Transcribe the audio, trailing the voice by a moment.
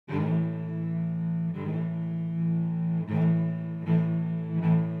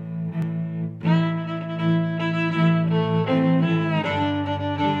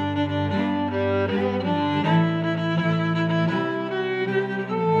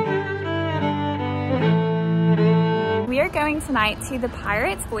are going tonight to the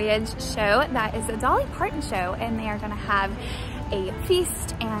Pirates Voyage show. That is a Dolly Parton show, and they are gonna have a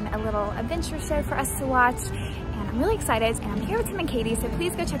feast and a little adventure show for us to watch. And I'm really excited, and I'm here with Tim and Katie, so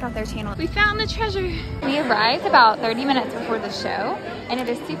please go check out their channel. We found the treasure. We arrived about 30 minutes before the show, and it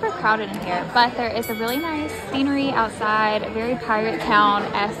is super crowded in here, but there is a really nice scenery outside, very pirate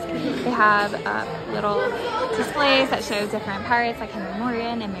town-esque. They have little displays that show different pirates like Henry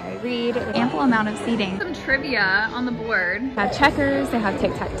Morgan and Mary Read. Ample amount of seating. Some trivia on the board. They have checkers, they have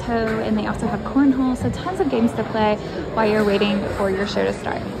tic-tac-toe, and they also have cornhole, so tons of games to play while you're waiting for your show to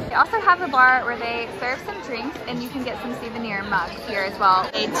start. They also have a bar where they serve some drinks, and you can get some souvenir mugs here as well.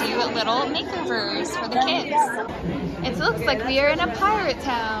 They do little makeovers for the kids. It looks like we are in a pirate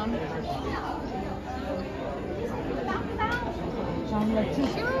town.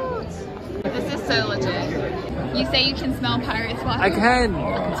 Cute. This is so legit. You say you can smell pirates water? I can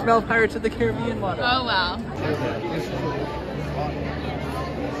smell Pirates of the Caribbean water. Oh wow.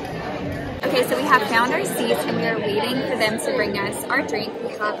 Okay, so we have found our seats and we are waiting for them to bring us our drink. We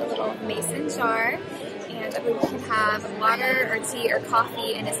have a little mason jar, and we can have water or tea or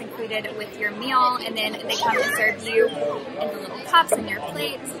coffee, and it's included with your meal, and then they come and serve you in the little cups and your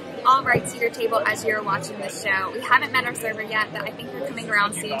plates, all right to your table as you're watching the show. We haven't met our server yet, but I think they're coming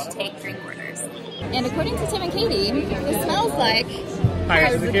around soon to take drink orders. And according to Tim and Katie, this smells like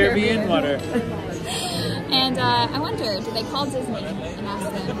Pirates of the Caribbean water. And I wonder, do they call Disney and ask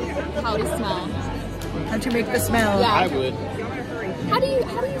them how to smell? How to make the smell? Yeah. I would. How do you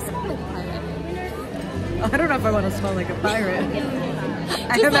smell like a pirate? I don't know if I want to smell like a pirate.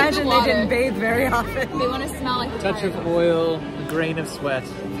 I Just imagine like they didn't bathe very often. They want to smell like a Touch pirate. of oil, a grain of sweat.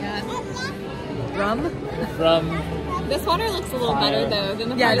 Yeah. Rum? From This water looks a little better though than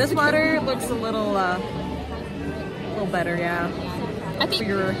the Yeah, Pirates this of water Caribbean. looks a little better, yeah. I think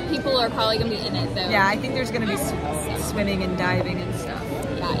people are probably gonna be in it though. Yeah, I think there's gonna be swimming and diving and stuff.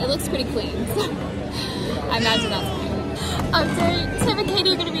 Yeah, it looks pretty clean. So I imagine that's clean. Update, Tim and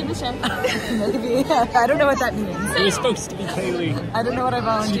Katie are gonna be in the show. Maybe. I don't know what that means. it was supposed to be Kaylee. I don't know what I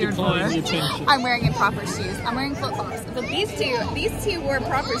volunteered for. Declined the attention. I'm wearing improper shoes. I'm wearing flip-flops. But these two wore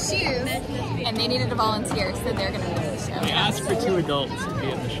proper shoes, and they needed to volunteer, so they're gonna be in the show. I asked for 2 adults to be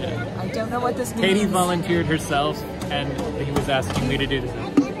in the show. I don't know what this means. Katie volunteered herself, and he was asking me to do the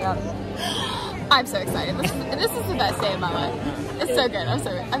same. Yeah. I'm so excited. This is the best day of my life. It's so good. I'm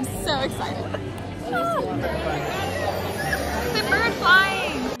so excited. The bird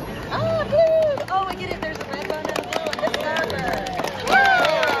flying. Oh, good. Oh, I get it. There's a red one and a blue one. This bird.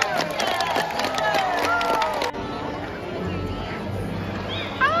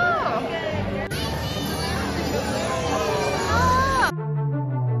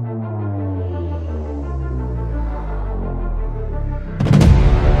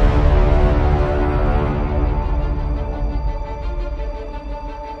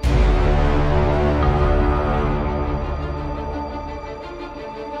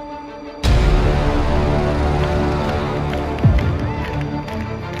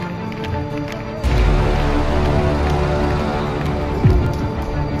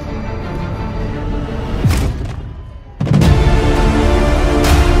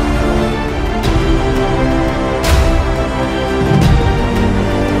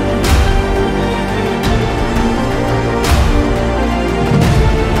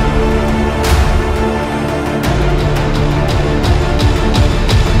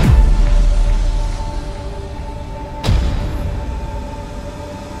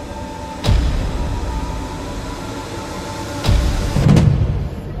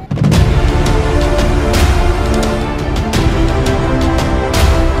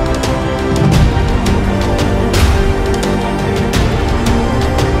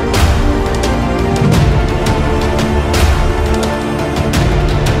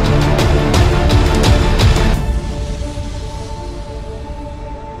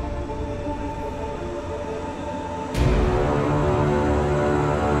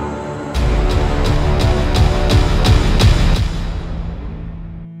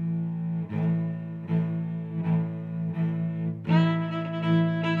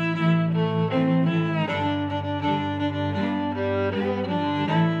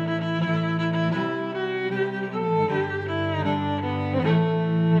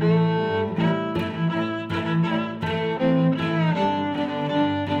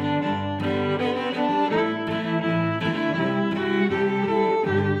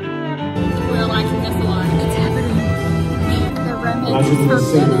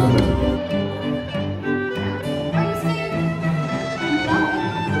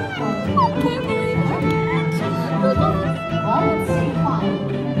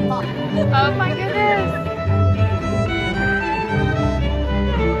 Oh my goodness!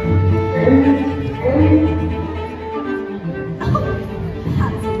 That's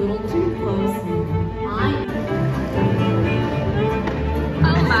a little too close.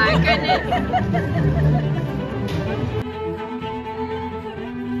 Oh my goodness.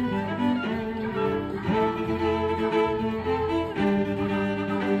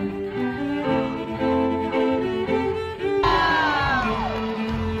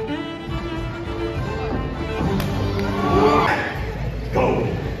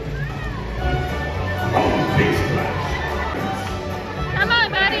 Come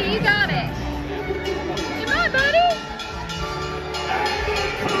on, buddy, you got it. Come on, buddy.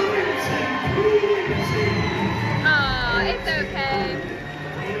 Oh, it's okay.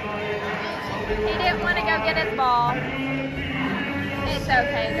 He didn't want to go get his ball. It's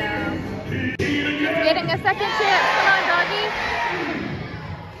okay, though. He's getting a second chance. Come on, doggy.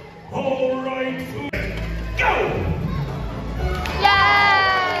 All right, go!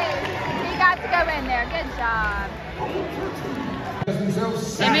 Yay! He got to go in there. Good job.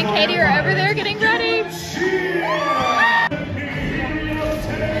 Tim and Katie are over there getting ready.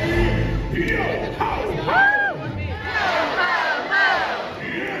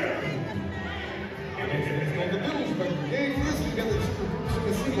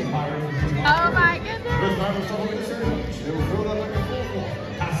 Oh my goodness!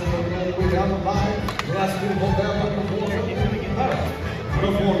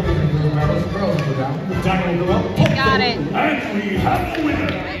 He got it. And we have a winner.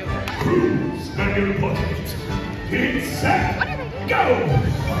 Cruise and your bucket. It's set. What are they doing? Go!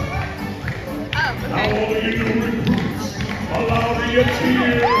 Oh, Now okay. all of you new recruits, allow me a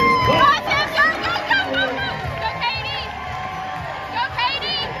cheer. Go, Tim! Go, go, go, go, go! Go, Katie! Go,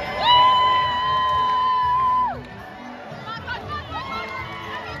 Katie! Woo! Come on, come on, come on, come on, come on.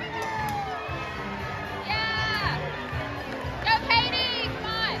 Yeah! Go, Katie! Come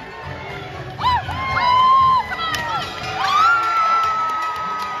on! Woo! Woo! Come on!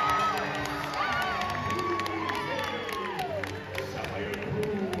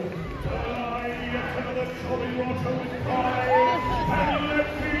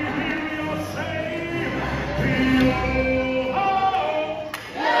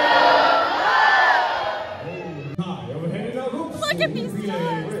 Look at these kids!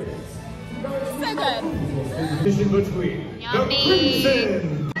 So good! Between Yummy. the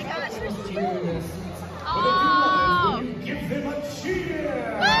crimson. Oh my gosh, there's two! Oh! Give them a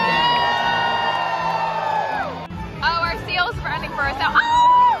cheer. Oh, our seal's running for us now.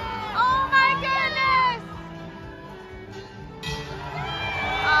 Oh! Oh my goodness!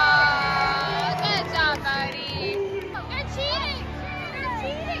 Oh, good job, buddy. Oh, they're cheating! They're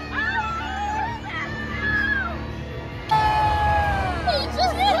cheating! Oh! He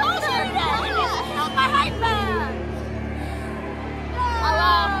just held her down! He just held my hype bag! Oh,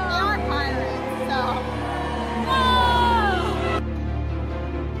 well, they are pirates, so...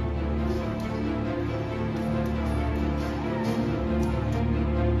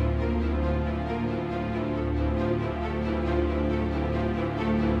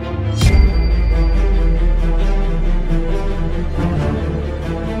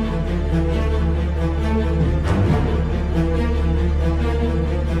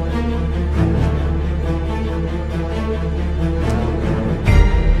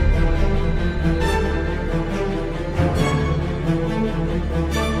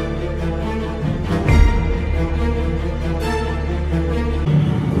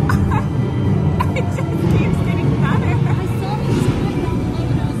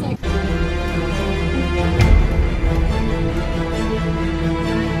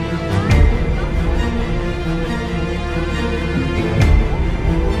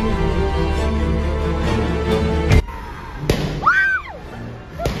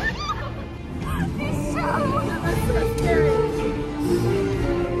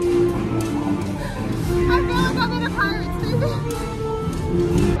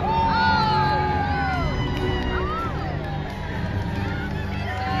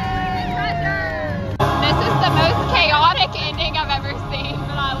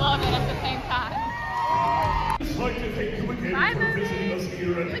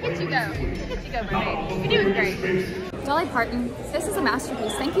 Look at you go. Look at you go, mermaid. You're doing great. Dolly Parton, this is a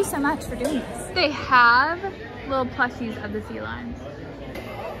masterpiece. Thank you so much for doing this. They have little plushies of the sea lions.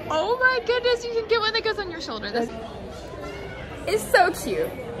 Oh my goodness, you can get one that goes on your shoulder. This is so cute.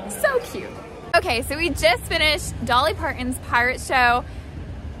 So cute. Okay, so we just finished Dolly Parton's Pirates show.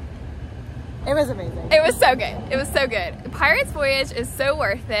 It was amazing. It was so good. It was so good. Pirates Voyage is so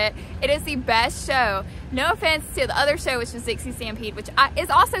worth it. It is the best show. No offense to the other show, which was Dixie Stampede, which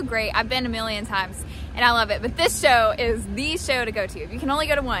is also great. I've been a million times and I love it. But this show is the show to go to. If you can only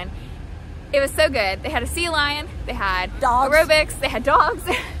go to one, It was so good. They had a sea lion, they had Dogs. aerobics, they had dogs.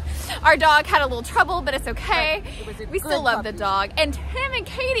 Our dog had a little trouble, but it's okay. We still love the dog. And Tim and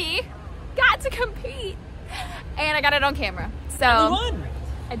Katie got to compete, and I got it on camera. So We won.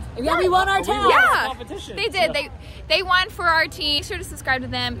 Yeah, we won our town. Yeah, Competition, they did. so. They won for our team. Be sure to subscribe to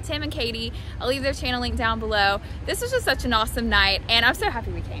them, Tim and Katie. I'll leave their channel link down below. This was just such an awesome night, and I'm so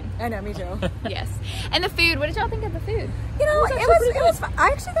happy we came. I know, me too. Yes. And the food. What did y'all think of the food? You know, it was fun. I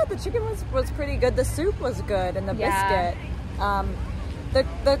actually thought the chicken was pretty good. The soup was good, and the Yeah. biscuit.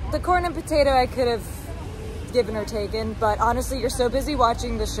 The corn and potato I could have given or taken, but honestly, you're so busy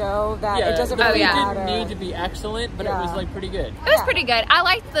watching the show that it doesn't really matter. It didn't need to be excellent, but it was like pretty good. It was pretty good. I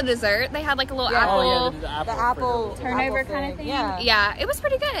liked the dessert. They had like a little apple. Oh yeah, The apple turnover kind of thing. Yeah. Yeah, it was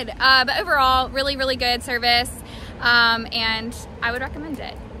pretty good. But overall, really, really good service. And I would recommend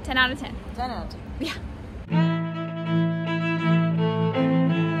it. 10 out of 10. 10 out of 10. Yeah.